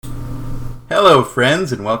Hello,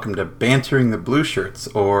 friends, and welcome to Bantering the Blue Shirts,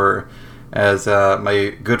 or as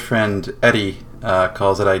my good friend Eddie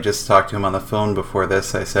calls it. I just talked to him on the phone before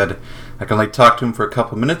this. I said I can only talk to him for a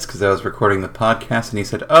couple minutes because I was recording the podcast, and he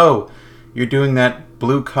said, "Oh, you're doing that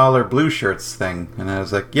blue-collar blue shirts thing." And I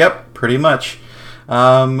was like, "Yep, pretty much."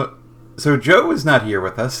 So Joe is not here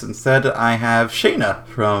with us. Instead, I have Shayna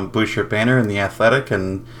from Blue Shirt Banner and The Athletic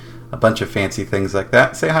and a bunch of fancy things like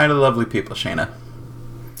that. Say hi to the lovely people, Shayna.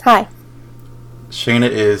 Hi. Shayna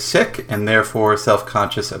is sick and therefore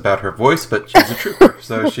self-conscious about her voice, but she's a trooper.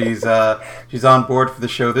 So she's on board for the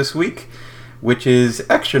show this week, which is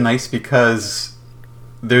extra nice because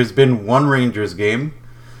there's been one Rangers game.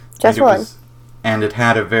 Just one. And it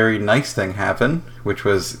had a very nice thing happen, which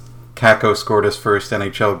was Kakko scored his first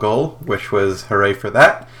NHL goal, which was hooray for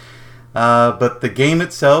that. But the game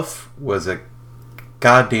itself was a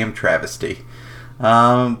goddamn travesty.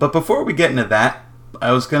 But before we get into that,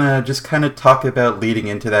 I was going to just kind of talk about leading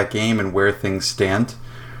into that game and where things stand.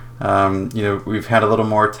 We've had a little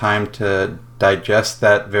more time to digest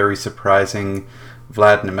that very surprising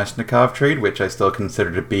Vlad Namestnikov trade, which I still consider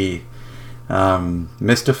to be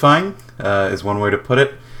mystifying, is one way to put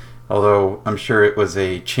it. Although I'm sure it was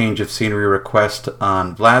a change of scenery request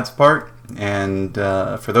on Vlad's part. And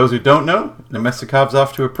for those who don't know, Namestnikov's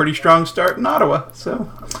off to a pretty strong start in Ottawa. So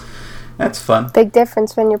that's fun. Big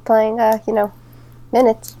difference when you're playing,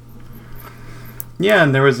 minutes. Yeah,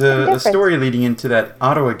 and there was a story leading into that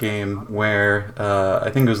Ottawa game where I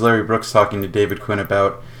think it was Larry Brooks talking to David Quinn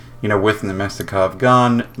about, with Namestnikov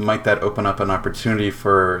gone, might that open up an opportunity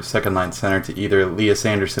for second-line center to either Elias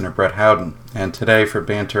Anderson or Brett Howden. And today for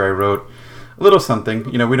Banter, I wrote a little something.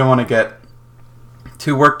 We don't want to get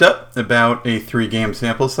too worked up about a 3-game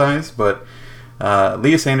sample size, but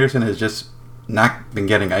Elias Anderson has just not been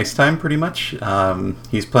getting ice time pretty much.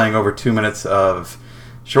 He's playing over 2 minutes of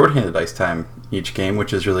shorthanded ice time each game,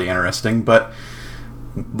 which is really interesting. But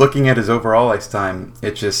looking at his overall ice time,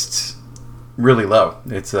 it's just really low.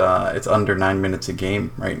 It's under 9 minutes a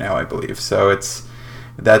game right now, I believe. So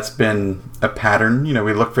that's been a pattern.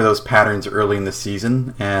 We look for those patterns early in the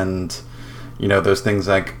season, and those things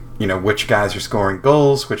like which guys are scoring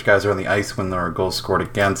goals, which guys are on the ice when there are goals scored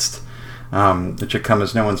against. It should come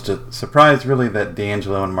as no one's surprise, really, that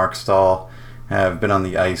DeAngelo and Mark Stahl have been on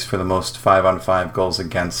the ice for the most 5-on-5 goals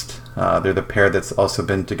against. They're the pair that's also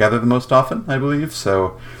been together the most often, I believe.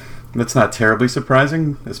 So that's not terribly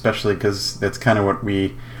surprising, especially because that's kind of what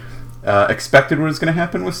we expected was going to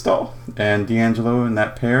happen with Stahl and DeAngelo in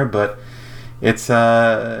that pair. But it's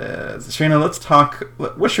Shayna, let's talk.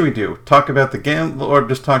 What should we do? Talk about the game, or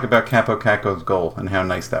just talk about Kaapo Kakko's goal and how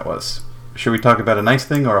nice that was? Should we talk about a nice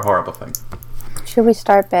thing or a horrible thing? Should we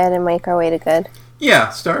start bad and make our way to good?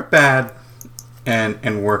 Yeah, start bad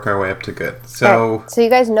and work our way up to good. So right. So you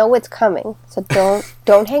guys know what's coming. So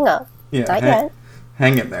don't hang up. Yeah, not yet.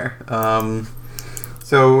 Hang in there.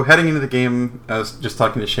 So heading into the game, I was just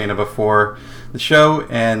talking to Shayna before the show,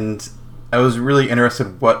 and I was really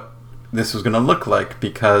interested what this was going to look like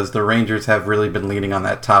because the Rangers have really been leaning on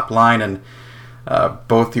that top line, and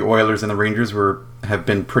both the Oilers and the Rangers have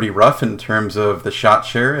been pretty rough in terms of the shot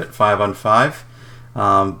share at 5-on-5.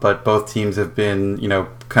 But both teams have been,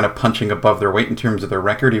 kind of punching above their weight in terms of their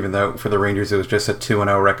record, even though for the Rangers it was just a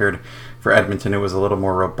 2-0 record. For Edmonton, it was a little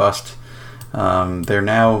more robust. They're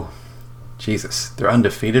now, they're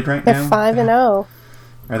undefeated right now? They're 5-0.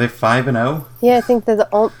 Are they 5-0? Yeah, I think they're the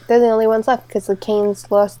only ones left because the Canes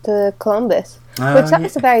lost to Columbus. Which that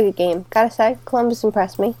was a very good game. Gotta say, Columbus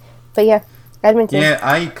impressed me. But yeah, Edmonton.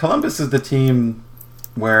 Yeah, Columbus is the team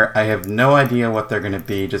where I have no idea what they're going to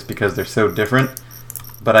be just because they're so different.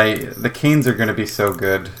 But the Canes are going to be so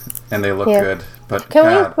good, and they look good. But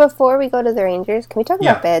before we go to the Rangers, can we talk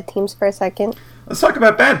about bad teams for a second? Let's talk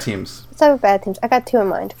about bad teams. Let's talk about bad teams. I got 2 in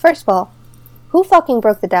mind. First of all, who fucking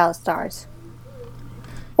broke the Dallas Stars?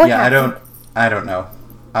 What happened? I don't know.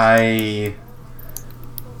 I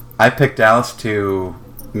picked Dallas to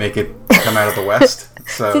make it come out of the West.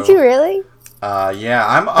 So did you really?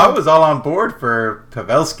 I was all on board for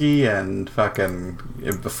Pavelski and fucking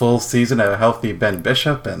the full season of healthy Ben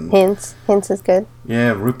Bishop and Hintz is good.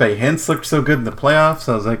 Yeah, Roope Hintz looked so good in the playoffs.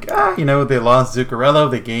 I was like, they lost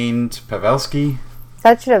Zuccarello, they gained Pavelski.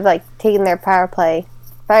 That should have taken their power play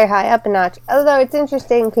very high up a notch. Although it's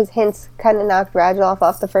interesting because Hintz kind of knocked Radulov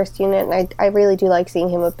off the first unit, and I really do like seeing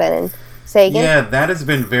him with Ben and Sagan. Yeah, that has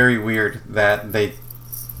been very weird that they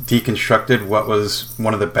deconstructed what was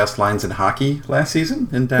one of the best lines in hockey last season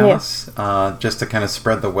in Dallas, just to kind of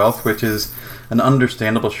spread the wealth, which is an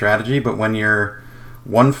understandable strategy. But when you're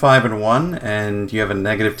 1-5-1 and you have a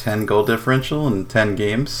 -10 goal differential in 10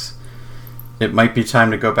 games, it might be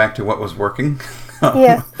time to go back to what was working.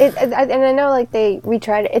 Yeah, and I know like they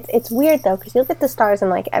retried it. It's weird though because you look at the Stars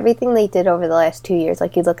and like everything they did over the last 2 years.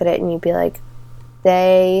 Like you look at it and you'd be like,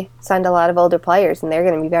 they signed a lot of older players and they're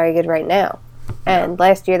going to be very good right now. And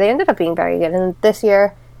last year they ended up being very good, and this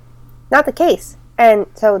year, not the case. And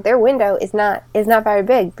so their window is not very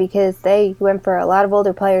big because they went for a lot of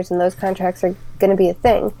older players, and those contracts are going to be a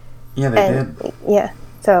thing. Yeah, they did. Yeah,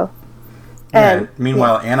 so. And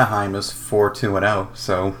meanwhile, Anaheim is 4-2-0.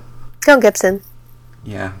 So. John Gibson.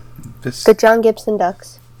 Yeah. The John Gibson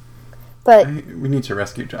Ducks. But we need to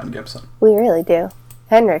rescue John Gibson. We really do.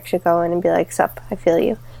 Henrik should go in and be like, sup, I feel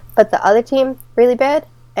you. But the other team, really bad,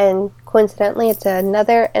 and coincidentally, it's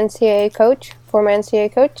another NCAA coach, former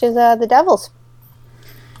NCAA coach, is the Devils.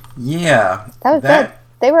 Yeah. That was good.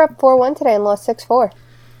 They were up 4-1 today and lost 6-4.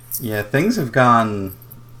 Yeah, things have gone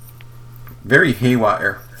very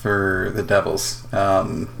haywire for the Devils.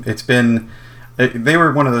 It's been... They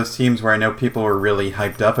were one of those teams where I know people were really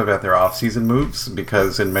hyped up about their off-season moves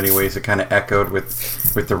because in many ways it kind of echoed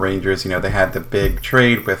with the Rangers. You know, they had the big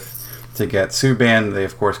trade to get Subban. They,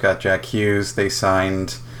 of course, got Jack Hughes. They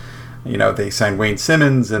signed Wayne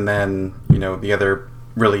Simmons, and then, the other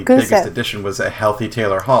really biggest addition was a healthy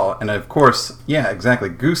Taylor Hall. And, of course, yeah, exactly,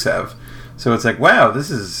 Gusev. So it's like, wow, this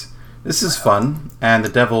is fun. And the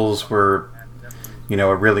Devils were,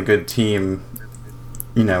 a really good team,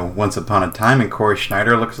 once upon a time, and Corey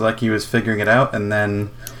Schneider looks like he was figuring it out, and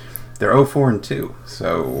then they're 0-4-2,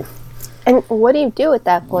 so... And what do you do at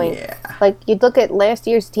that point? Yeah. Like, you'd look at last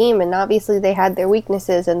year's team, and obviously they had their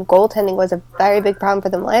weaknesses, and goaltending was a very big problem for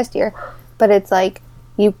them last year, but it's like,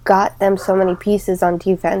 you got them so many pieces on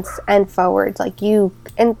defense and forwards,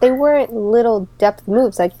 and they weren't little depth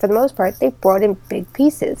moves, like, for the most part, they brought in big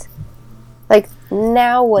pieces. Like,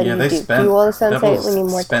 now what do you do? Do you all of a sudden say we need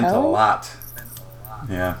more talent? Spent a lot.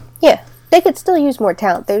 Yeah. Yeah. They could still use more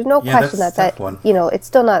talent. There's no question that it's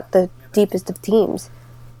still not the deepest of teams.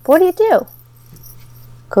 But what do you do?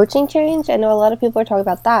 Coaching change? I know a lot of people are talking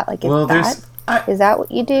about that. Like, is that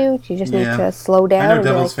what you do? Do you just need to slow down? I know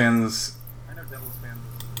Devils fans.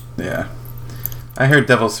 Yeah. I heard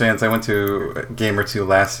Devils fans. I went to a game or two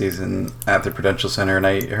last season at the Prudential Center, and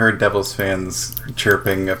I heard Devils fans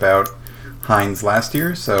chirping about Hines last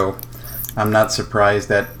year, so I'm not surprised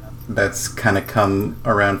that that's kind of come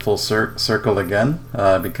around full circle again,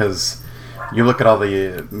 because you look at all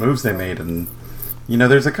the moves they made, and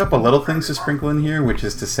there's a couple little things to sprinkle in here, which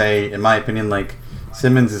is to say, in my opinion, like,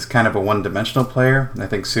 Simmons is kind of a one-dimensional player. I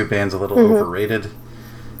think Subban's a little overrated.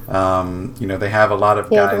 They have a lot of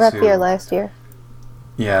guys the rough year last year.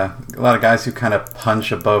 Yeah, a lot of guys who kind of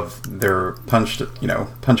punch above their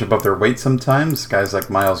weight sometimes. Guys like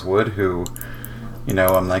Miles Wood, who,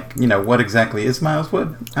 I'm like, what exactly is Miles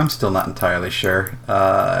Wood? I'm still not entirely sure.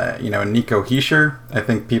 Nico Hischier, I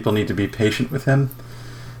think people need to be patient with him,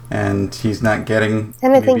 and he's not getting.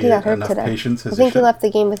 And I think he got hurt today. Patience I think he left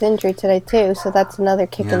the game with injury today too, so that's another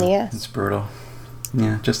kick in the ass. It's brutal.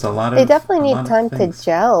 Yeah, just a lot of. They definitely need time to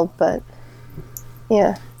gel, but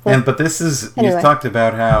yeah. But this is, anyway. You've talked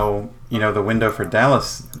about how, the window for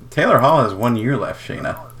Dallas, Taylor Hall has 1 year left,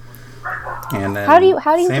 Shayna. And then how do you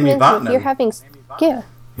Sammy convince Vatanen. if you're having, yeah.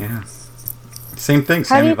 Yeah. Same thing,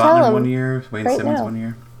 How Sammy Vatanen 1 year, Wayne Simmons now? 1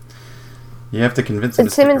 year. You have to convince him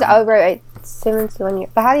to Simmons, stick around. right, Simmons 1 year.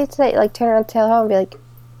 But how do you say, turn around to Taylor Hall and be like,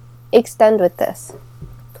 extend with this,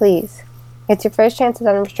 please. It's your first chance at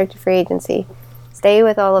unrestricted free agency. Stay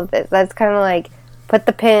with all of this. That's kind of like, put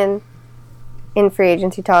the pin in free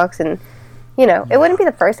agency talks, and it wouldn't be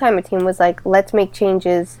the first time a team was like, let's make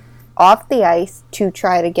changes off the ice to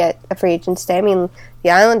try to get a free agent stay. I mean,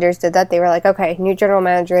 the Islanders did that. They were like, okay, new general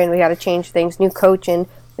manager, and we got to change things, new coach, and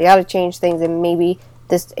we got to change things, and maybe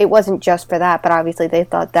it wasn't just for that, but obviously they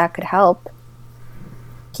thought that could help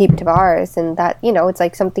keep Tavares, and that, it's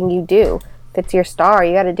like something you do. If it's your star,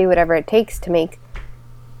 you got to do whatever it takes to make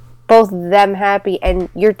both them happy and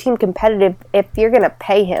your team competitive. If you're going to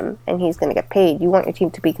pay him and he's going to get paid, you want your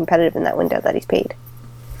team to be competitive in that window that he's paid.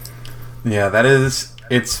 Yeah,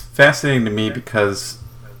 it's fascinating to me because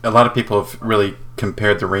a lot of people have really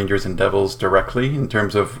compared the Rangers and Devils directly in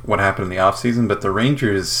terms of what happened in the offseason, but the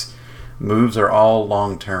Rangers' moves are all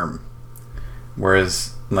long-term,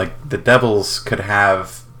 whereas like the Devils could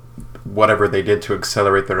have whatever they did to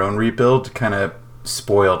accelerate their own rebuild kind of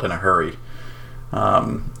spoiled in a hurry.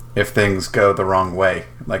 If things go the wrong way.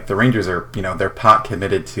 Like the Rangers are, they're pot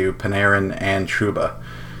committed to Panarin and Trouba.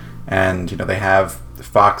 And, they have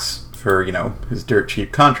Fox for, his dirt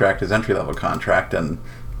cheap contract, his entry-level contract. And,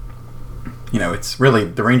 it's really,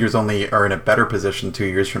 the Rangers only are in a better position 2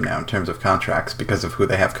 years from now in terms of contracts because of who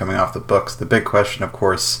they have coming off the books. The big question, of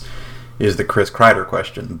course, is the Chris Kreider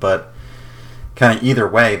question. But kind of either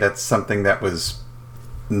way, that's something that was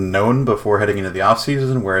known before heading into the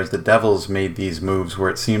offseason, whereas the Devils made these moves where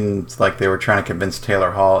it seemed like they were trying to convince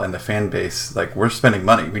Taylor Hall and the fan base, like, we're spending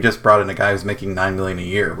money. We just brought in a guy who's making $9 million a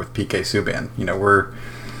year with PK Subban. You know, we're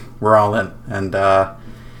all in. And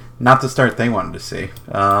not the start they wanted to see.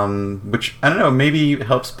 Which, I don't know, maybe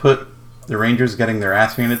helps put the Rangers getting their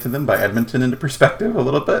ass handed to them by Edmonton into perspective a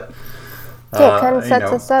little bit. Yeah, it kind of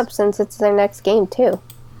sets us up since it's their next game, too.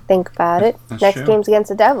 Think about it. Next true. Game's against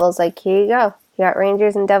the Devils. Like, here you go. You got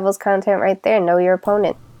Rangers and Devils content right there. Know your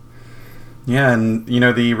opponent. Yeah, and, you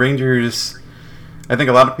know, the Rangers, I think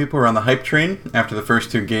a lot of people were on the hype train after the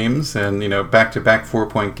first two games, and, you know, back-to-back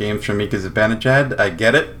 4-point games from Mika Zibanejad. I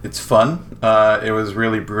get it. It's fun. It was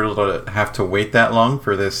really brutal to have to wait that long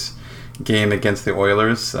for this game against the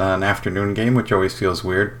Oilers, an afternoon game, which always feels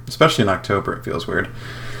weird. Especially in October, it feels weird.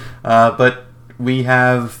 But we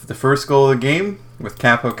have the first goal of the game with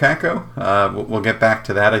Kaapo Kakko. We'll get back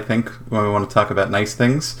to that, I think, when we want to talk about nice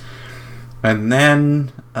things. And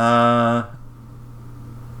then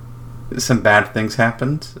some bad things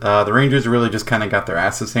happened. The Rangers really just kind of got their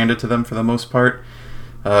asses handed to them for the most part.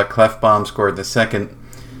 Klefbom scored the second.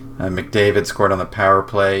 McDavid scored on the power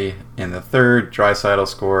play in the third. Draisaitl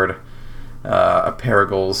scored a pair of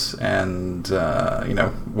goals, and you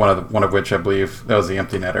know, one of which I believe that was the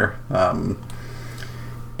empty netter.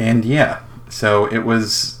 And yeah, so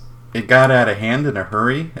it got out of hand in a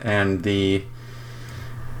hurry, and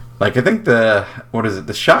I think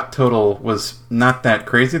the shot total was not that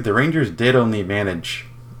crazy. The Rangers did only manage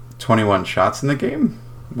 21 shots in the game,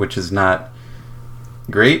 which is not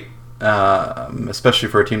great, especially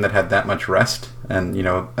for a team that had that much rest. And, you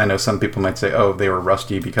know, I know some people might say, oh, they were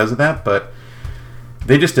rusty because of that, but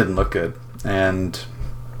they just didn't look good. And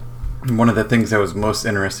one of the things that was most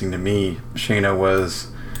interesting to me, Shayna,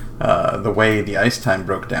 was the way the ice time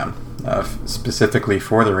broke down, specifically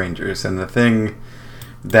for the Rangers. And the thing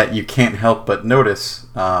that you can't help but notice,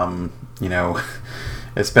 you know,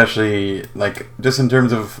 especially like just in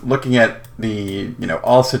terms of looking at the, you know,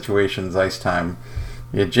 all situations ice time,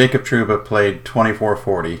 Jacob Trouba played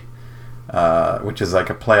 24:40, which is like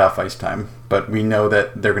a playoff ice time, but we know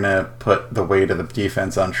that they're going to put the weight of the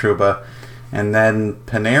defense on Trouba. And then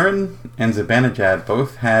Panarin and Zibanejad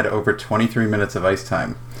both had over 23 minutes of ice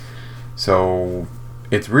time. So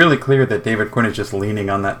it's really clear that David Quinn is just leaning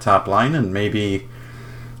on that top line, and maybe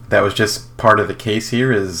that was just part of the case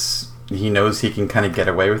here, is he knows he can kind of get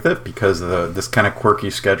away with it because of this kind of quirky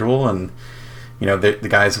schedule, and you know the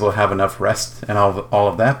guys will have enough rest and all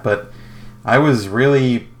of that. But I was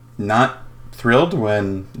really not thrilled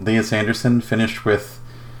when Lias Andersson finished with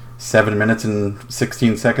 7 minutes and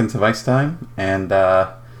 16 seconds of ice time, and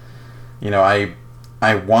you know,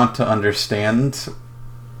 I want to understand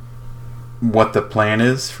what the plan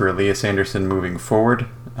is for Lias Andersson moving forward,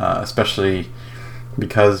 especially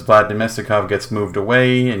because Vlad Namestnikov gets moved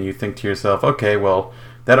away, and you think to yourself, okay, well,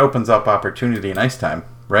 that opens up opportunity in ice time,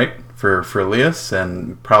 right, for Elias,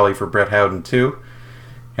 and probably for Brett Howden too.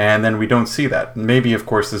 And then we don't see that. Maybe, of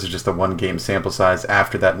course, this is just a one-game sample size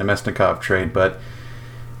after that Namestnikov trade, but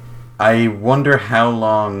I wonder how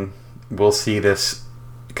long we'll see this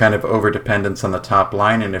kind of over-dependence on the top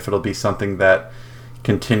line, and if it'll be something that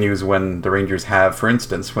continues when the Rangers have, for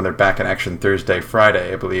instance, when they're back in action Thursday,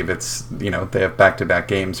 Friday. I believe it's, you know, they have back-to-back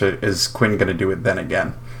games. So is Quinn going to do it then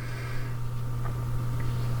again?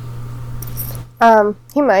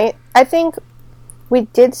 He might. I think we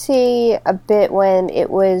did see a bit when it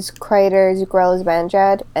was Kreider, Zuccarello,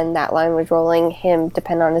 Zibanejad, and that line was rolling, him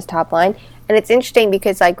depend on his top line. And it's interesting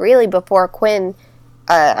because, like, really before Quinn,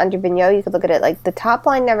 under Vigneault, you could look at it like the top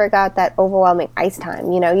line never got that overwhelming ice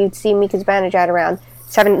time. You know, you'd see Mika Zibanejad around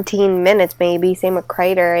 17 minutes maybe, same with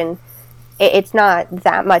Kreider, and it's not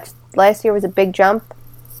that much. Last year was a big jump,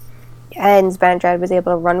 and Zibanejad was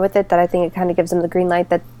able to run with it, that I think it kind of gives him the green light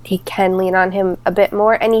that he can lean on him a bit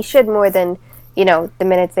more, and he should more than, you know, the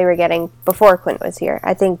minutes they were getting before Quinn was here.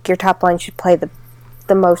 I think your top line should play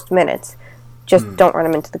the most minutes. Just don't run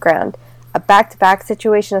them into the ground. A back-to-back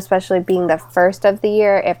situation, especially being the first of the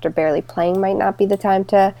year after barely playing, might not be the time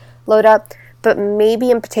to load up. But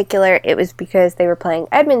maybe in particular it was because they were playing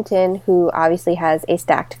Edmonton, who obviously has a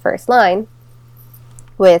stacked first line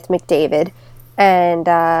with McDavid.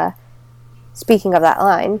 And speaking of that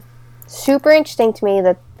line, super interesting to me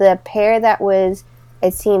that the pair that was,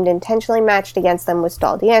 it seemed, intentionally matched against them was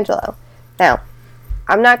Stahl DeAngelo. Now,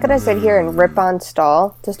 I'm not going to sit here and rip on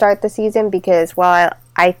Stahl to start the season, because while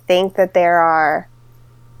I think that there are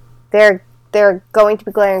going to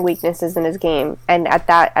be glaring weaknesses in his game, and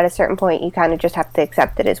at a certain point you kind of just have to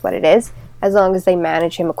accept it is what it is. as long as they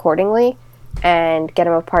manage him accordingly and get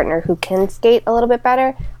him a partner who can skate a little bit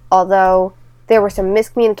better. Although there were some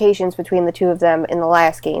miscommunications between the two of them in the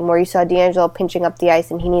last game where you saw D'Angelo pinching up the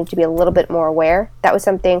ice and he needed to be a little bit more aware. That was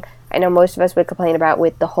something I know most of us would complain about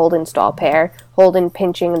with the Holden-Stahl pair. Holden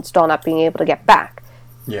pinching and Stahl not being able to get back.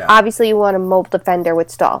 Yeah. Obviously, you want a mobile defender with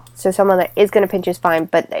Stahl. So someone that is going to pinch is fine,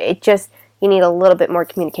 but you need a little bit more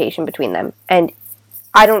communication between them. And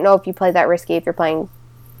I don't know if you play that risky if you're playing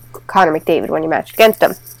Connor McDavid when you match against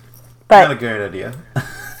him. But not a great idea.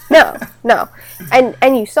 No.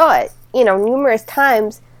 And you saw it, numerous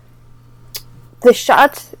times. The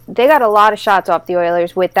shots, they got a lot of shots off the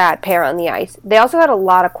Oilers with that pair on the ice. They also had a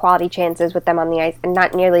lot of quality chances with them on the ice and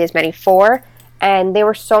not nearly as many for. And there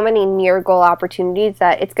were so many near goal opportunities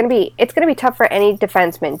that it's gonna be tough for any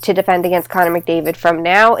defenseman to defend against Connor McDavid from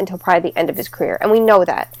now until probably the end of his career. And we know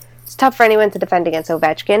that. It's tough for anyone to defend against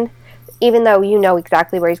Ovechkin, even though you know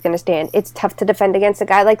exactly where he's going to stand. It's tough to defend against a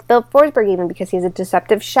guy like Bill Forsberg even because he has a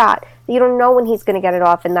deceptive shot. You don't know when he's going to get it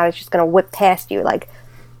off and that it's just going to whip past you. Like,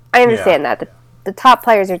 I understand that. The top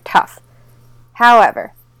players are tough.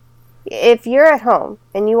 However, if you're at home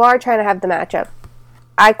and you are trying to have the matchup,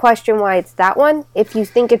 I question why it's that one. If you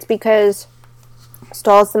think it's because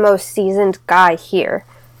Stahl's the most seasoned guy here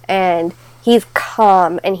and he's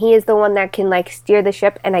calm and he is the one that can steer the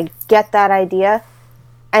ship, and I get that idea.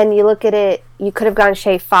 And you look at it, you could have gone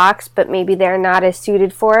Shea Fox, but maybe they're not as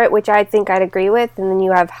suited for it, which I think I'd agree with. And then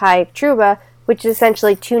you have Hayek Trouba, which is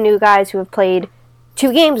essentially two new guys who have played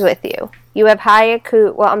 2 games with you. You have Hayek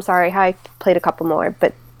Hayek played a couple more,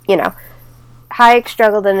 but Hayek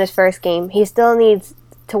struggled in his first game. He still needs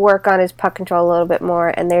to work on his puck control a little bit more,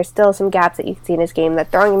 and there's still some gaps that you can see in his game that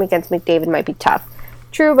throwing him against McDavid might be tough.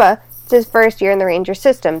 Trouba, it's his first year in the Rangers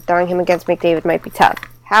system. Throwing him against McDavid might be tough.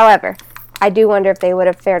 However, I do wonder if they would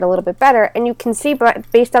have fared a little bit better, and you can see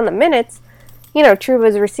based on the minutes,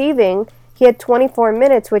 Trouba's receiving, he had 24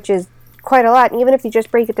 minutes, which is quite a lot, and even if you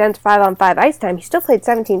just break it down to 5-on-5 ice time, he still played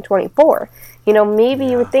 17-24. Maybe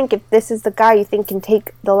you would think if this is the guy you think can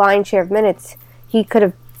take the lion's share of minutes, he could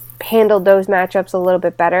have handled those matchups a little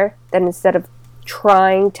bit better than instead of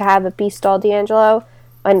trying to have it be Stahl D'Angelo.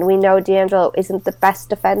 And we know D'Angelo isn't the best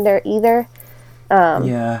defender either.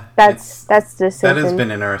 That's the decision. That has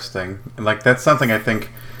been interesting. That's something I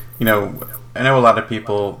think, I know a lot of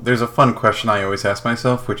people, there's a fun question I always ask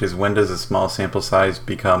myself, which is when does a small sample size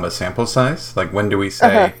become a sample size? When do we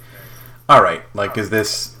say, all right, is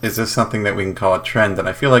this something that we can call a trend? And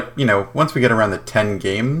I feel like, once we get around the 10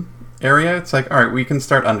 game area, it's all right, we can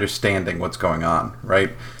start understanding what's going on, right?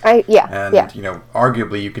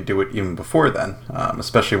 Arguably you could do it even before then,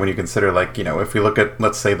 especially when you consider if we look at,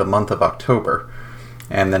 let's say, the month of October,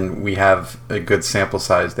 and then we have a good sample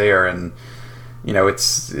size there, and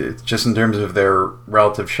it's just in terms of their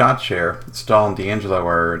relative shot share, Stahl and D'Angelo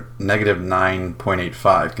are negative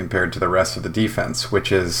 9.85 compared to the rest of the defense,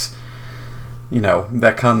 which is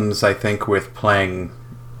that comes, I think, with playing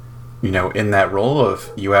in that role of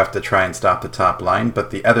you have to try and stop the top line. But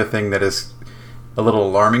the other thing that is a little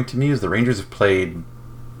alarming to me is the Rangers have played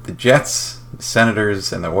the Jets, the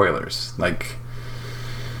Senators, and the Oilers.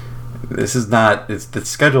 The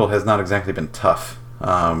schedule has not exactly been tough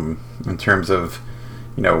in terms of,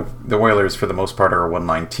 the Oilers for the most part are a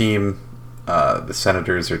one-line team. The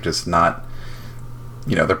Senators are just not,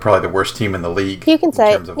 they're probably the worst team in the league. You can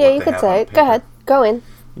say it. Yeah, you can say it. Go ahead. Go in.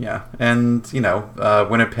 Yeah, and,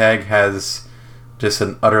 Winnipeg has just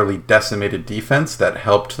an utterly decimated defense that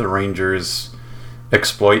helped the Rangers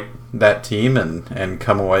exploit that team and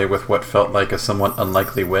come away with what felt like a somewhat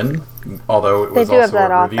unlikely win, although it was also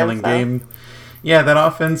a revealing game. Yeah, that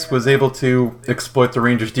offense was able to exploit the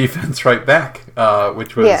Rangers defense right back,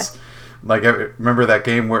 which was, I remember that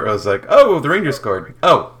game where it was oh, the Rangers scored.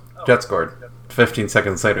 Oh, Jets scored. 15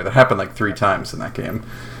 seconds later. That happened 3 times in that game.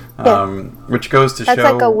 Which goes to show...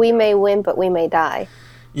 That's we may win, but we may die.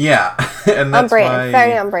 Yeah. And that's on brand.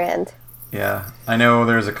 Very on brand. Yeah. I know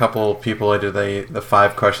there's a couple people I did the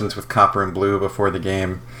 5 questions with Copper and Blue before the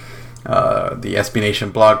game. The SB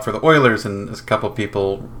Nation blog for the Oilers, and a couple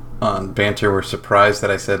people on Banter were surprised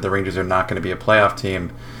that I said the Rangers are not going to be a playoff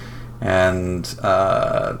team. And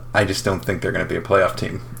I just don't think they're going to be a playoff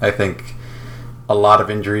team. I think a lot of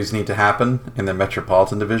injuries need to happen in the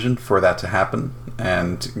Metropolitan Division for that to happen,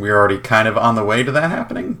 and we're already kind of on the way to that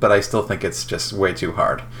happening, but I still think it's just way too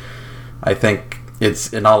hard. I think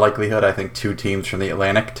it's, in all likelihood, 2 teams from the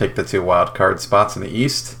Atlantic take the 2 wild card spots in the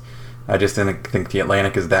East. I just didn't think the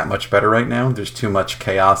Atlantic is that much better right now. There's too much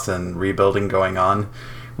chaos and rebuilding going on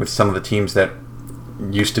with some of the teams that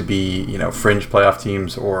used to be, fringe playoff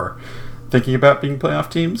teams or thinking about being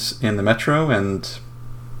playoff teams in the Metro, and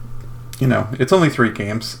it's only 3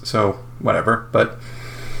 games, so whatever. But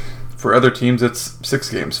for other teams, it's 6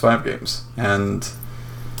 games, 5 games, and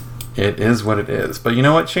it is what it is. But you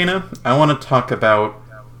know what, Shayna? I want to talk about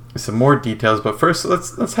some more details, but first,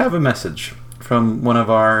 let's have a message from one of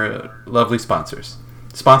our lovely sponsors.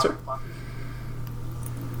 Sponsor?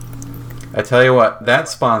 I tell you what, that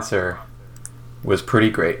sponsor was pretty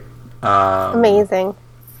great. Amazing.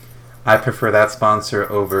 I prefer that sponsor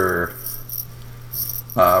over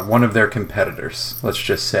one of their competitors, let's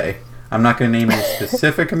just say. I'm not going to name any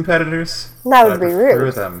specific competitors. That would be rude. I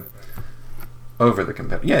prefer them over the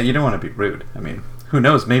competitor. Yeah, you don't want to be rude. I mean, who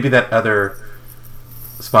knows? Maybe that other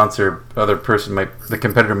the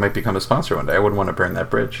competitor might become a sponsor one day. I wouldn't want to burn that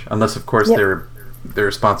bridge. Unless, of course, they're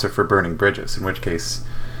a sponsor for burning bridges, in which case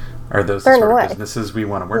are those the sort of businesses we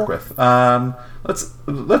want to work with.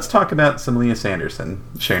 Let's talk about some Lias Andersson.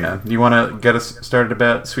 Shayna, do you want to get us started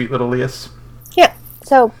about sweet little Lias? Yeah.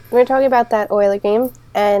 So we're talking about that Oiler game,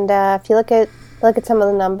 and if you look at some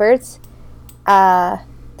of the numbers, the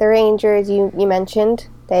Rangers you mentioned,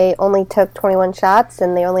 they only took 21 shots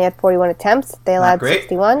and they only had 41 attempts. They allowed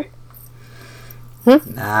 61.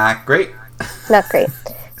 Not great. Not great.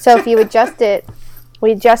 So if you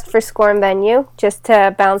we adjust for score and venue just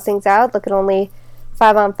to balance things out. Look at only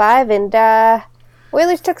 5-on-5, and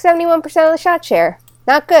Oilers took 71% of the shot share.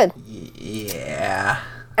 Not good. Yeah.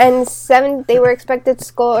 And they were expected to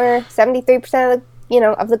score 73%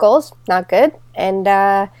 of the goals. Not good. And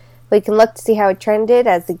we can look to see how it trended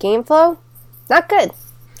as the game flow. Not good.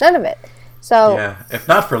 None of it. So yeah, if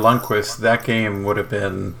not for Lundqvist, that game would have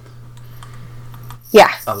been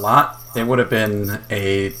a lot. It would have been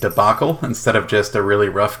a debacle instead of just a really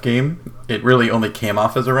rough game. It really only came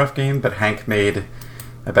off as a rough game, but Hank made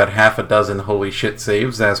about half a dozen holy shit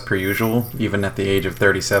saves as per usual, even at the age of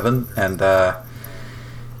 37, and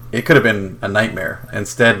it could have been a nightmare.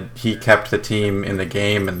 Instead, he kept the team in the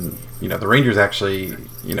game, and the Rangers actually,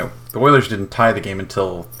 the Oilers didn't tie the game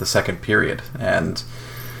until the second period,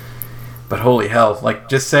 but holy hell, like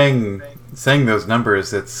just saying those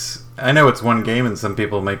numbers, I know it's one game and some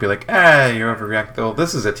people might be like, you're overreacting. Well,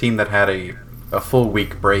 this is a team that had a full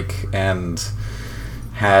week break and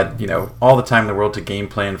had, all the time in the world to game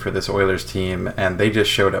plan for this Oilers team, and they just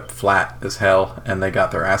showed up flat as hell and they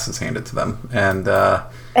got their asses handed to them. And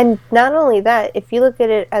not only that, if you look at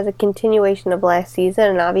it as a continuation of last season,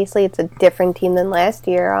 and obviously it's a different team than last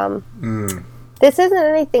year, this isn't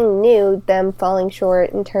anything new, them falling short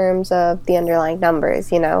in terms of the underlying numbers,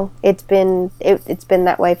 It's been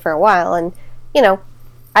that way for a while, and,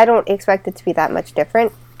 I don't expect it to be that much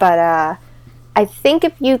different, but I think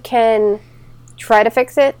if you can try to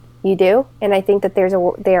fix it, you do, and I think that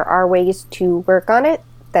there are ways to work on it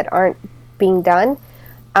that aren't being done.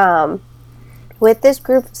 With this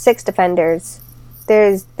group of 6 defenders,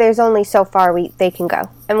 there's only so far they can go,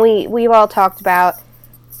 and we've all talked about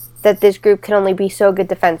that this group can only be so good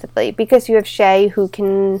defensively because you have Shea who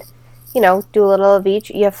can, do a little of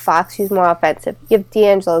each. You have Fox who's more offensive. You have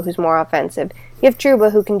D'Angelo who's more offensive. You have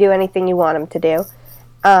Trouba who can do anything you want him to do.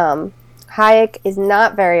 Hayek is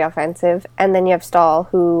not very offensive, and then you have Stahl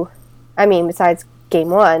who, besides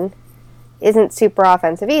game 1, isn't super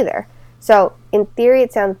offensive either. So in theory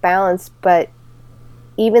it sounds balanced, but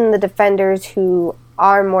even the defenders who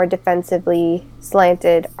are more defensively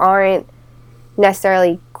slanted aren't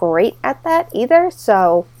necessarily great at that either,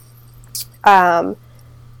 so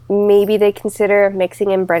maybe they consider mixing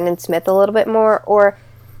in Brendan Smith a little bit more, or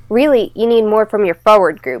really you need more from your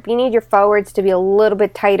forward group. You need your forwards to be a little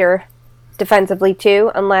bit tighter defensively too,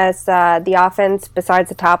 unless the offense besides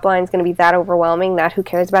the top line is going to be that overwhelming that who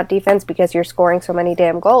cares about defense because you're scoring so many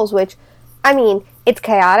damn goals, which it's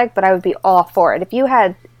chaotic, but I would be all for it. If you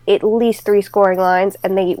had at least 3 scoring lines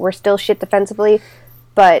and they were still shit defensively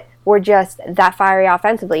but were just that fiery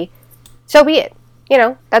offensively, so be it.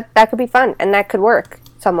 That could be fun, and that could work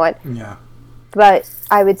somewhat. Yeah. But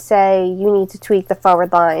I would say you need to tweak the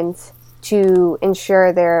forward lines to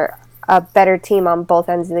ensure they're a better team on both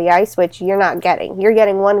ends of the ice, which you're not getting. You're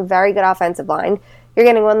getting one very good offensive line. You're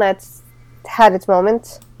getting one that's had its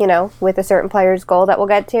moments, with a certain player's goal that we'll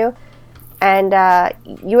get to. And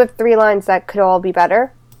you have 3 lines that could all be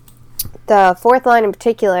better. The 4th line in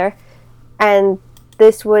particular, and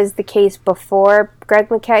this was the case before Greg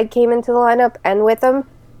McKegg came into the lineup and with him,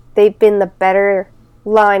 they've been the better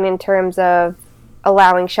line in terms of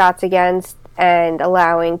allowing shots against and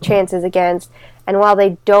allowing chances against. And while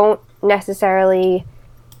they don't necessarily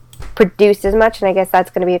produce as much, and I guess that's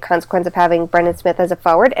going to be a consequence of having Brendan Smith as a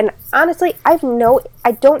forward. And honestly, I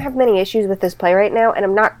don't have many issues with this play right now, and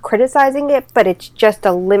I'm not criticizing it, but it's just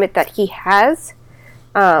a limit that he has.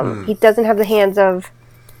 He doesn't have the hands of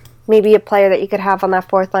maybe a player that you could have on that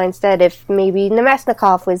fourth line instead if maybe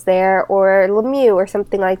Nemesnikov was there or Lemieux or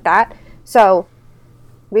something like that. So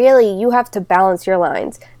really, you have to balance your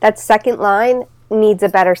lines. That second line needs a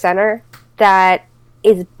better center that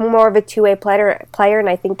is more of a two-way player, and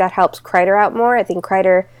I think that helps Kreider out more. I think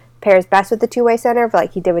Kreider pairs best with the two-way center,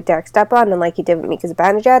 like he did with Derek Stepan and like he did with Mika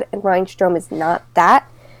Zibanejad, and Ryan Strome is not that.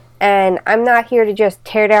 And I'm not here to just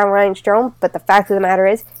tear down Ryan Strome, but the fact of the matter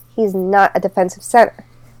is he's not a defensive center.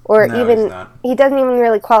 Or no, even he doesn't even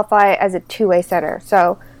really qualify as a two-way center.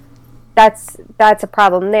 So that's a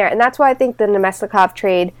problem there. And that's why I think the Nemesnikov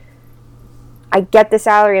trade, I get the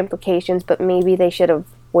salary implications, but maybe they should have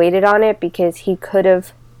waited on it because he could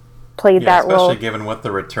have played that role. Especially given what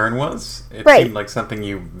the return was. It right. seemed like something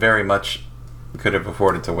you very much could have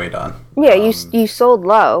afforded to wait on. Yeah, you sold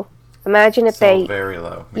low. Imagine if sold very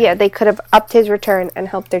low. Yeah, they could have upped his return and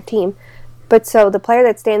helped their team. But so the player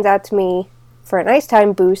that stands out to me for an ice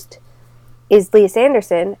time boost is Lias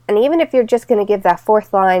Andersson. And even if you're just going to give that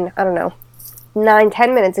fourth line,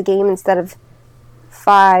 9-10 minutes a game instead of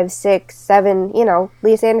 5, 6, 7,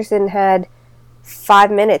 Lias Andersson had 5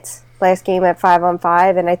 minutes last game at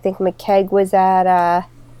 5-on-5, and I think McKegg was at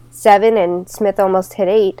 7, and Smith almost hit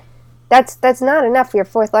 8. That's not enough for your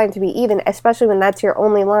fourth line to be even, especially when that's your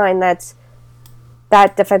only line that's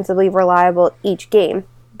that defensively reliable each game.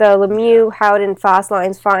 The Lemieux, Howden, Foss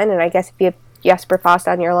line's fine, and I guess if you have Jesper Foss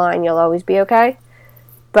on your line, you'll always be okay.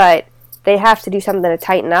 But they have to do something to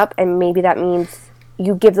tighten up, and maybe that means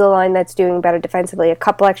you give the line that's doing better defensively a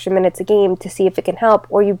couple extra minutes a game to see if it can help,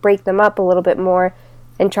 or you break them up a little bit more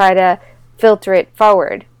and try to filter it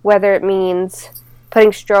forward, whether it means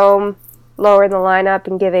putting Strome lower in the lineup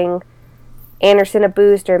and giving Andersson a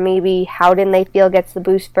boost, or maybe Howden they feel gets the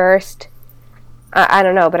boost first. I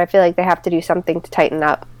don't know, but I feel like they have to do something to tighten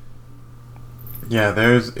up. Yeah,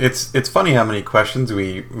 it's funny how many questions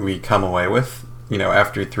we come away with,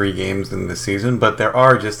 after 3 games in the season, but there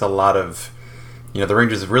are just a lot of, the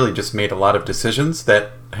Rangers have really just made a lot of decisions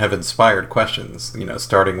that have inspired questions,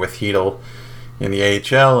 starting with Hedl in the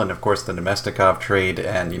AHL, and of course the Nemesnikov trade,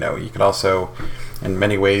 and you could also, in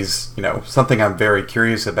many ways, something I'm very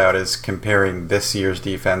curious about is comparing this year's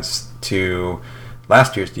defense to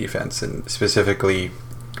last year's defense, and specifically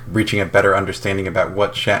reaching a better understanding about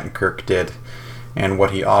what Shattenkirk did and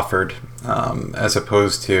what he offered, as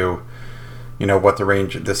opposed to what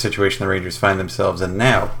the situation the Rangers find themselves in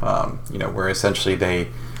now, where essentially they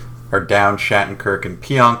are down Shattenkirk and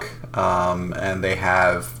Pionk, and they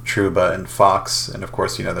have Trouba and Fox, and of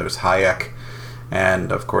course, there's Hayek,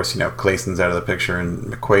 and of course, Claeson's out of the picture and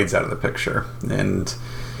McQuaid's out of the picture, and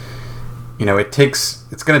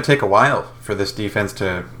it's going to take a while for this defense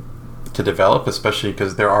to develop, especially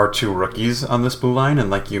because there are 2 rookies on this blue line, and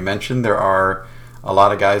like you mentioned, there are a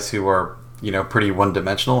lot of guys who are pretty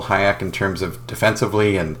one-dimensional. Hayek in terms of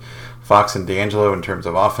defensively, and Fox and D'Angelo in terms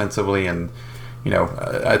of offensively, and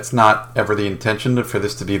it's not ever the intention for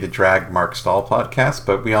this to be the Drag Mark Stahl podcast,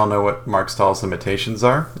 but we all know what Mark Stahl's limitations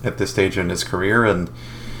are at this stage in his career, and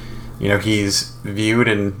he's viewed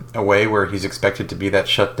in a way where he's expected to be that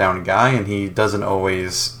shutdown guy, and he doesn't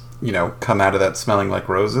always come out of that smelling like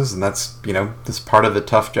roses, and that's this part of the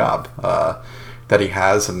tough job that he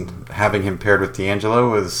has, and having him paired with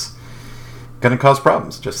D'Angelo is going to cause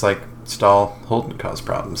problems, just like Stahl-Holden caused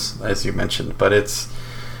problems, as you mentioned. But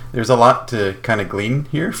there's a lot to kind of glean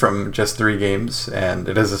here from just 3 games, and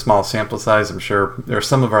it is a small sample size. I'm sure there are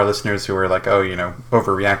some of our listeners who are like,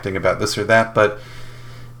 overreacting about this or that, but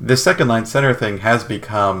this second line center thing has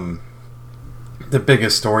become the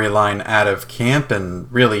biggest storyline out of camp,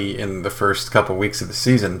 and really in the first couple weeks of the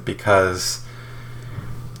season, because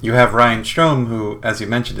you have Ryan Strome, who, as you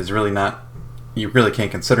mentioned, is really not, you really can't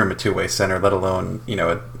consider him a two-way center, let alone,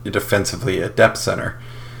 defensively a depth center.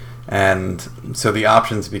 And so the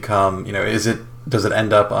options become, does it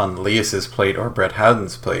end up on Lias's plate or Brett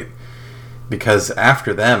Howden's plate? Because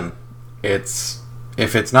after them,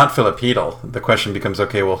 if it's not Filip Hedl, the question becomes,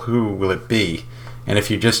 okay, well, who will it be? And if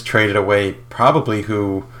you just traded away probably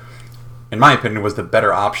who, in my opinion, was the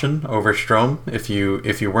better option over Strome, if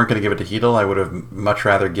you weren't going to give it to Hedl, I would have much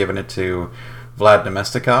rather given it to Vlad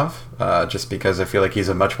Nemestikov, just because I feel like he's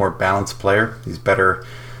a much more balanced player. He's better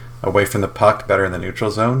away from the puck, better in the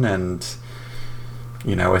neutral zone, and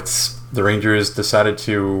it's the Rangers decided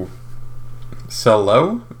to sell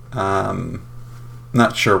low.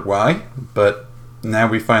 Not sure why, but now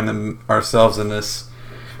we find ourselves in this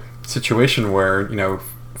situation where,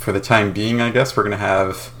 for the time being, I guess we're going to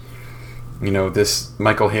have, this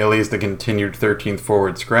Michael Haley is the continued 13th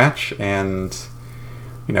forward scratch, and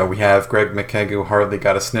we have Greg McKegg, who hardly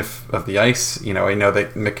got a sniff of the ice. I know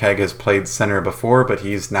that McKegg has played center before, but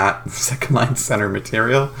he's not second-line center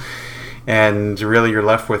material. And really you're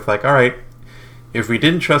left with, like, all right, if we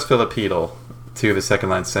didn't trust Filipino to the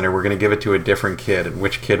second-line center, we're going to give it to a different kid. And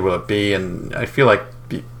which kid will it be? And I feel like,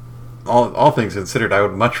 all things considered, I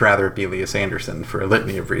would much rather it be Elias Anderson for a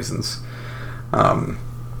litany of reasons.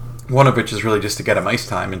 One of which is really just to get him ice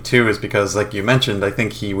time, and two is because, like you mentioned, I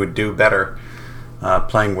think he would do better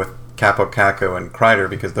playing with Kaapo Kakko and Kreider,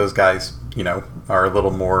 because those guys, are a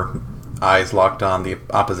little more eyes locked on the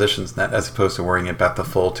opposition's net as opposed to worrying about the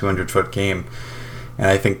full 200-foot game. And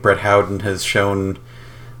I think Brett Howden has shown,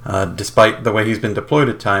 despite the way he's been deployed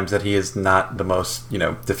at times, that he is not the most,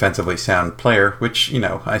 defensively sound player, which,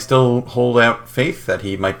 I still hold out faith that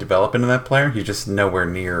he might develop into that player. He's just nowhere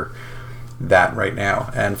near that right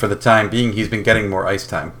now. And for the time being, he's been getting more ice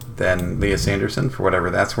time than Elias Anderson, for whatever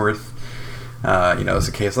that's worth. It was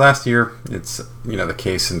the case last year. It's, the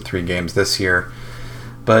case in 3 games this year.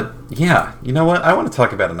 But, yeah, you know what? I want to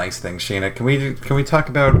talk about a nice thing, Shayna. Can we talk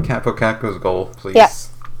about Kaapo Kakko's goal, please?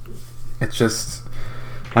 Yes. It's just...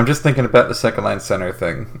 I'm just thinking about the second-line center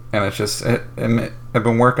thing. And it's just... I've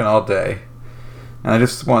been working all day. And I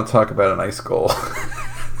just want to talk about a nice goal.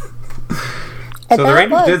 So the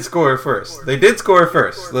Rangers did score first. They did score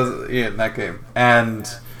first in that game. And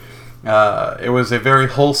it was a very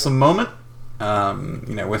wholesome moment.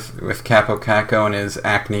 With Kaapo Kakko and his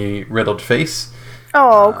acne-riddled face.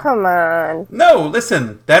 Oh, come on. No,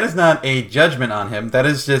 listen, that is not a judgment on him. That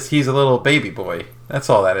is just, he's a little baby boy. That's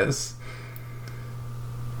all that is.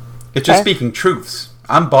 It's just speaking truths.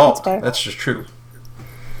 I'm bald. That's just true.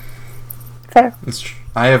 Fair.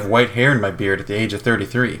 I have white hair in my beard at the age of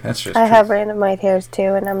 33. That's just true. I have random white hairs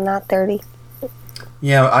too, and I'm not 30.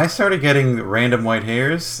 Yeah, I started getting random white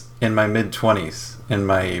hairs in my mid-20s in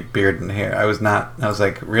my beard and hair. I was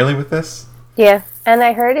like, really with this? Yeah, and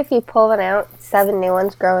I heard if you pull one out, 7 new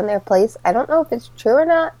ones grow in their place. I don't know if it's true or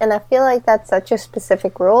not, and I feel like that's such a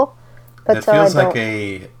specific rule. But it feels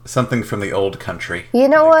like something from the old country. You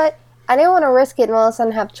know what? I didn't want to risk it and all of a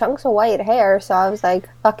sudden have chunks of white hair, so I was like,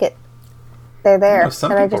 fuck it. They're there.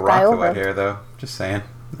 Some people rock the white hair, though. Just saying.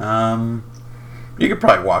 You could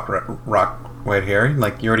probably rock white hair.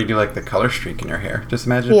 Like, you already do, like, the color streak in your hair. Just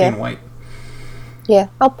imagine it being white. Yeah.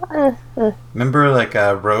 Remember, like,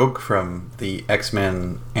 Rogue from the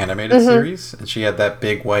X-Men animated series? And she had that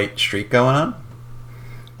big white streak going on?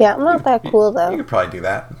 Yeah, I'm not that cool, though. You could probably do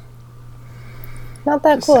that. Not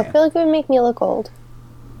that cool. I feel like it would make me look old.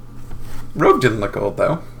 Rogue didn't look old,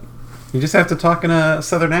 though. You just have to talk in a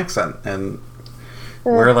southern accent and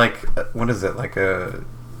wear, like, what is it, like a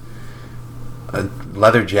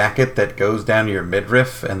leather jacket that goes down to your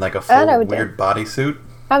midriff and, like, a full weird bodysuit.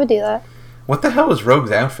 I would do that. What the hell was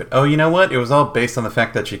Rogue's outfit? Oh, you know what? It was all based on the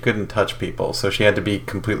fact that she couldn't touch people, so she had to be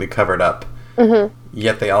completely covered up. Mm-hmm.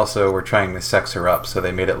 Yet they also were trying to sex her up, so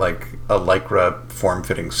they made it like a Lycra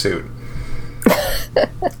form-fitting suit.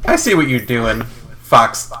 I see what you're doing,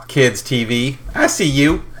 Fox Kids TV. I see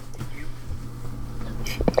you.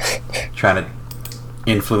 Trying to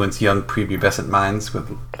influence young prepubescent minds with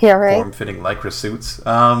form-fitting Lycra suits.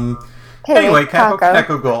 Anyway,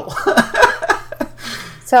 Kakko goal.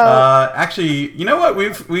 So actually, you know what?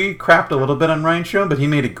 We crapped a little bit on Ryan Strome, but he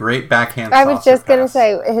made a great backhand. I was just gonna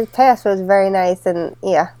say his pass was very nice, and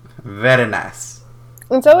very nice.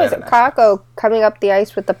 And so is Kakko coming up the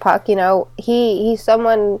ice with the puck. You know, he's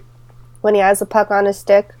someone when he has the puck on his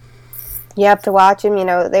stick, you have to watch him. You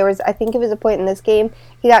know, I think it was a point in this game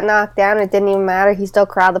he got knocked down. And it didn't even matter. He still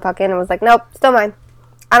corralled the puck in and was like, "Nope, still mine.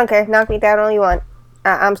 I don't care. Knock me down all you want.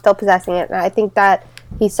 I'm still possessing it." And I think that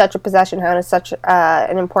he's such a possession hound. It's such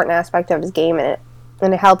an important aspect of his game, and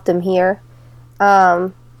it helped him here.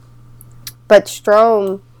 But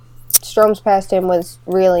Strome's pass to him was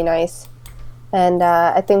really nice, and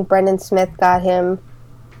I think Brendan Smith got him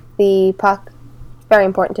the puck. Very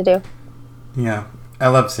important to do. Yeah, I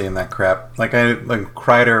love seeing that crap. Like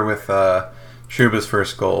Kreider with Trouba's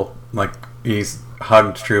first goal. Like he's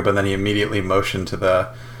hugged Trouba, and then he immediately motioned to the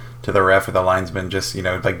ref or the linesman, just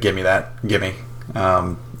like gimme that, gimme.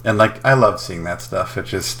 And like I love seeing that stuff. It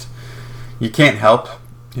just you can't help,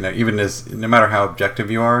 even no matter how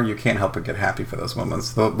objective you are, you can't help but get happy for those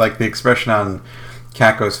moments. Like the expression on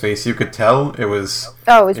Kakko's face, you could tell it was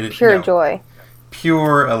pure joy,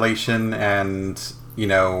 pure elation, and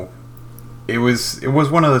it was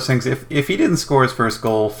one of those things. If he didn't score his first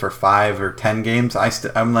goal for 5 or 10 games, I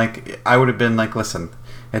would have been like, listen,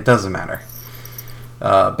 it doesn't matter.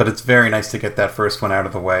 But it's very nice to get that first one out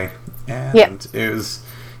of the way. And it was,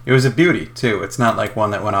 it was a beauty too. It's not like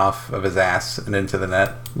one that went off of his ass and into the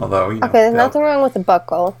net. Although okay, there's nothing wrong with the butt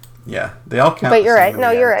goal. Yeah, they all count. But you're right.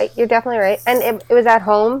 No, you're right. You're definitely right. And it was at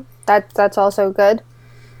home. That's also good.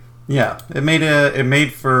 Yeah, it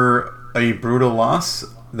made for a brutal loss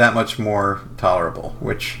that much more tolerable,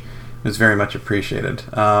 which was very much appreciated.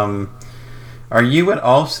 Are you at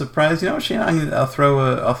all surprised? You know, Shane, I'll throw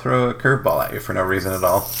a curveball at you for no reason at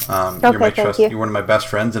all. Okay, you're one of my best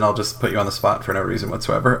friends, and I'll just put you on the spot for no reason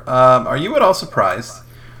whatsoever. Are you at all surprised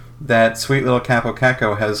that sweet little Capo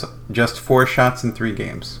Caco has just 4 shots in 3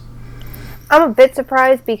 games? I'm a bit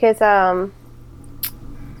surprised because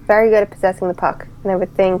very good at possessing the puck, and I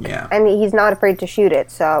would think, and he's not afraid to shoot it,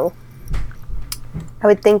 so I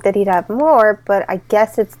would think that he'd have more, but I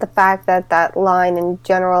guess it's the fact that that line in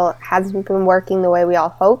general hasn't been working the way we all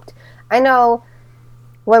hoped. I know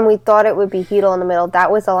when we thought it would be Hedel in the middle,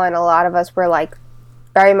 that was the line a lot of us were like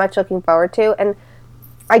very much looking forward to, and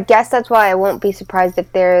I guess that's why I won't be surprised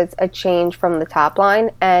if there's a change from the top line,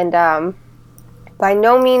 and by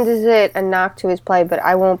no means is it a knock to his play, but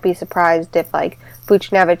I won't be surprised if like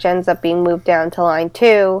Buchnevich ends up being moved down to line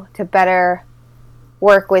 2 to better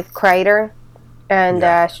work with Kreider and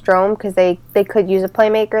Strome, because they could use a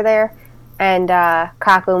playmaker there, and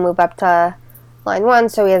Kakko move up to line 1,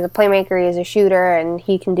 so he has a playmaker, he has a shooter, and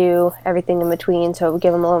he can do everything in between, so it would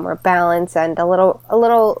give him a little more balance and a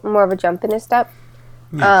little more of a jump in his step.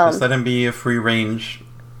 Yeah, just let him be a free range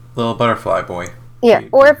little butterfly boy. Yeah,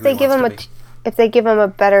 or if they give him a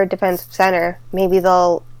better defensive center, maybe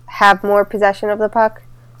they'll have more possession of the puck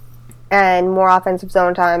and more offensive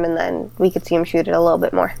zone time, and then we could see him shoot it a little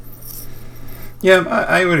bit more. Yeah,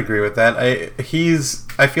 I would agree with that.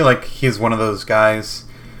 I feel like he's one of those guys.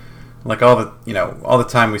 Like all the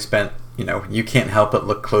time we spent, you can't help but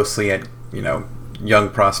look closely at young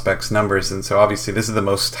prospects' numbers, and so obviously this is the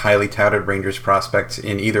most highly touted Rangers prospect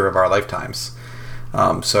in either of our lifetimes.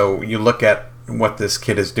 So you look at what this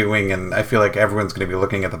kid is doing, and I feel like everyone's going to be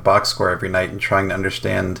looking at the box score every night and trying to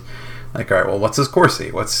understand, like, all right, well, what's his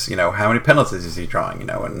Corsi? What's how many penalties is he drawing?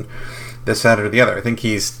 And this, that, or the other. I think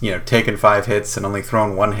he's taken 5 hits and only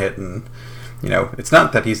thrown 1 hit, and it's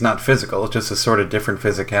not that he's not physical; it's just a sort of different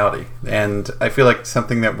physicality. And I feel like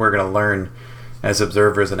something that we're going to learn as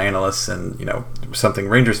observers and analysts, and something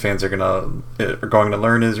Rangers fans are going to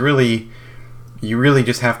learn is you really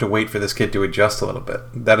just have to wait for this kid to adjust a little bit.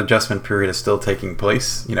 That adjustment period is still taking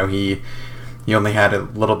place. He only had a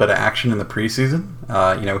little bit of action in the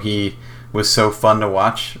preseason. He was so fun to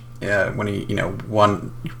watch when he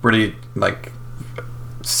won pretty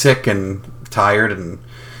sick and tired, and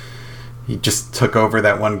he just took over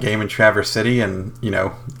that one game in Traverse City and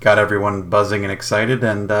got everyone buzzing and excited,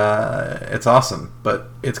 and it's awesome. But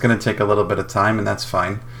it's going to take a little bit of time, and that's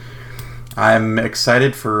fine. I'm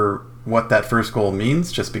excited for what that first goal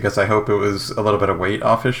means, just because I hope it was a little bit of weight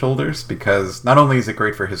off his shoulders, because not only is it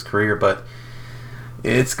great for his career, but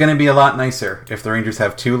it's going to be a lot nicer if the Rangers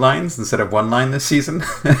have 2 lines instead of 1 line this season.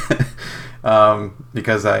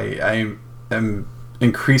 Because I am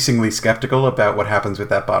increasingly skeptical about what happens with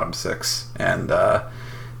that bottom 6, and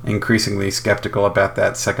increasingly skeptical about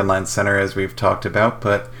that second line center, as we've talked about.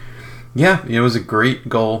 But yeah, it was a great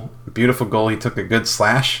goal, beautiful goal. He took a good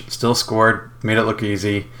slash, still scored, made it look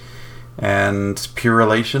easy, and pure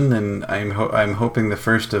elation. And I'm hoping the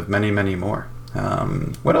first of many, many more.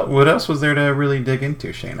 What else was there to really dig into,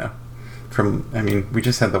 Shayna? We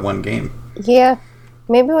just had the 1 game. Yeah,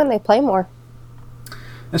 maybe when they play more.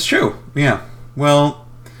 That's true. Yeah. Well,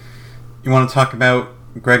 you want to talk about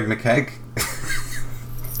Greg McKegg?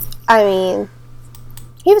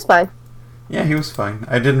 He was fine. Yeah, he was fine.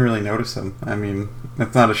 I didn't really notice him.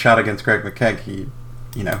 That's not a shot against Greg McKegg. He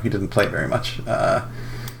didn't play very much.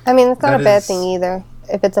 It's not a bad thing either.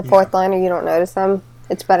 If it's a 4th liner, you don't notice them.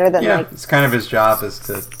 It's better than it's kind of his job is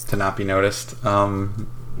to not be noticed.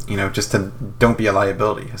 Just to don't be a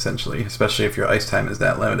liability, essentially, especially if your ice time is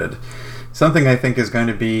that limited. Something I think is going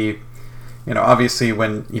to be, obviously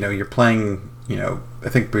when you're playing, I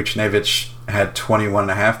think Buchnevich had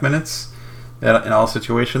 21.5 minutes in all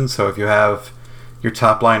situations. So if you have your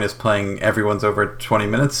top line is playing everyone's over 20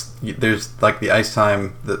 minutes, there's the ice time,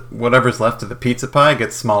 whatever's left of the pizza pie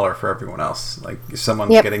gets smaller for everyone else.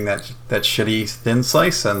 Someone's getting that shitty thin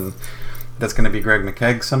slice, and that's going to be Greg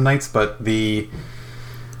McKegg some nights. But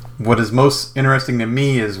what is most interesting to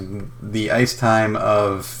me is the ice time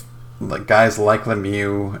of guys like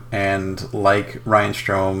Lemieux and like Ryan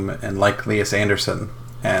Strome and like Lias Andersson,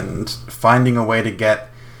 and finding a way to get.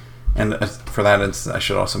 And for that, I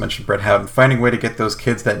should also mention Brett Howden, finding a way to get those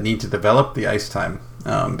kids that need to develop the ice time,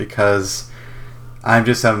 because I'm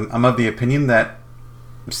of the opinion that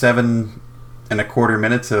 7 2.25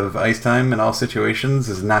 minutes of ice time in all situations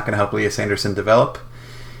is not going to help Lias Andersson develop,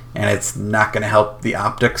 and it's not going to help the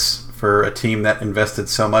optics for a team that invested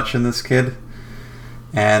so much in this kid,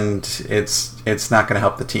 and it's not going to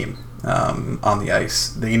help the team on the ice.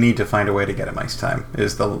 They need to find a way to get him ice time,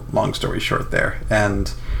 is the long story short there.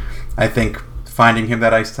 And I think finding him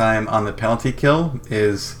that ice time on the penalty kill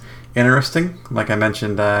is interesting. Like I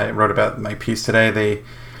mentioned, I wrote about my piece today.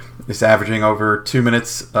 It's averaging over 2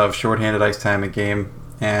 minutes of shorthanded ice time a game,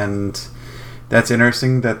 and that's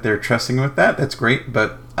interesting that they're trusting with that. That's great,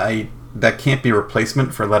 but that can't be a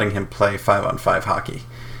replacement for letting him play 5-on-5 hockey.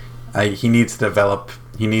 He needs to develop.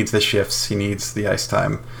 He needs the shifts. He needs the ice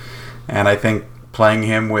time. And I think playing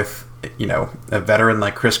him with, a veteran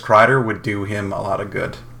like Chris Kreider would do him a lot of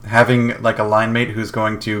good. Having like a line mate who's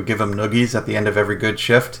going to give him noogies at the end of every good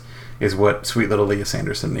shift is what sweet little Lias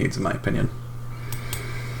Andersson needs, in my opinion.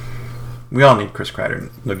 We all need Chris Kreider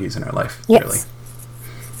noogies in our life, yes. Really.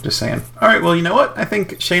 Just saying. All right, well, you know what? I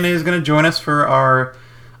think Shayna is going to join us for our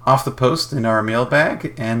Off the Post in our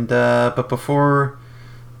mailbag. And but before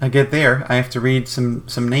I get there, I have to read some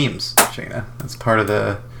names, Shayna. That's part of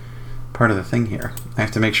the thing here. I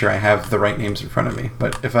have to make sure I have the right names in front of me.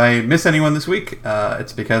 But if I miss anyone this week,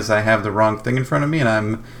 it's because I have the wrong thing in front of me and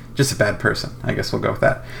I'm just a bad person. I guess we'll go with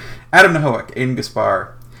that. Adam Nahoic, Aiden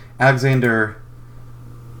Gaspar, Alexander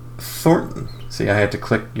Thornton. See, I had to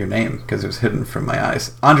click your name because it was hidden from my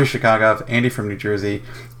eyes. Andrei Shikagov, Andy from New Jersey,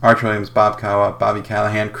 Arch Williams, Bob Kawa, Bobby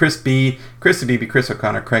Callahan, Chris B, Chris Beebe, Chris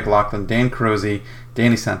O'Connor, Craig Laughlin, Dan Carosi,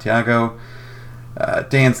 Danny Santiago,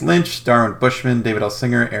 Dan's Lynch, Darwin Bushman, David L.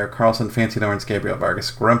 Singer, Eric Carlson, Fancy Lawrence, Gabriel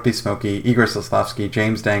Vargas, Grumpy Smokey, Igor Soslavsky,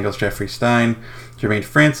 James Dangles, Jeffrey Stein, Jermaine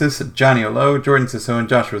Francis, Johnny Olo, Jordan Sisson,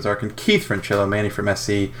 Joshua Zarkin, Keith Franchillo, Manny from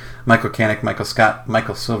SC, Michael Canick, Michael Scott,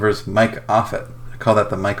 Michael Silvers, Mike Offit. I call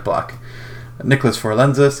that the Mike block. Nicholas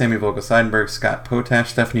Forlenza, Sammy Vogel-Seidenberg, Scott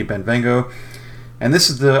Potash, Stephanie Benvengo. And this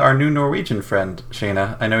is our new Norwegian friend,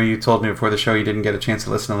 Shayna. I know you told me before the show you didn't get a chance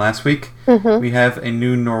to listen to last week. Mm-hmm. We have a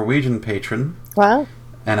new Norwegian patron. Wow.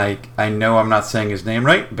 And I know I'm not saying his name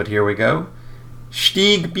right, but here we go.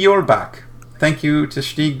 Stig Bjorbach. Thank you to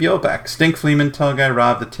Stig Bjorbach. Stink Fleeman, Tall Guy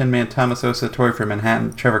Rob, The Tin Man, Thomas Osa, Tori from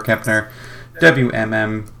Manhattan, Trevor Kepner,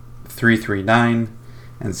 WMM339,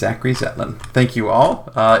 and Zachary Zetlin. Thank you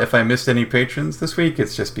all. If I missed any patrons this week,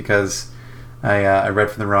 it's just because I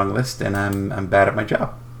read from the wrong list and I'm bad at my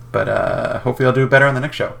job. But hopefully I'll do better on the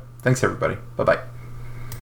next show. Thanks, everybody. Bye-bye.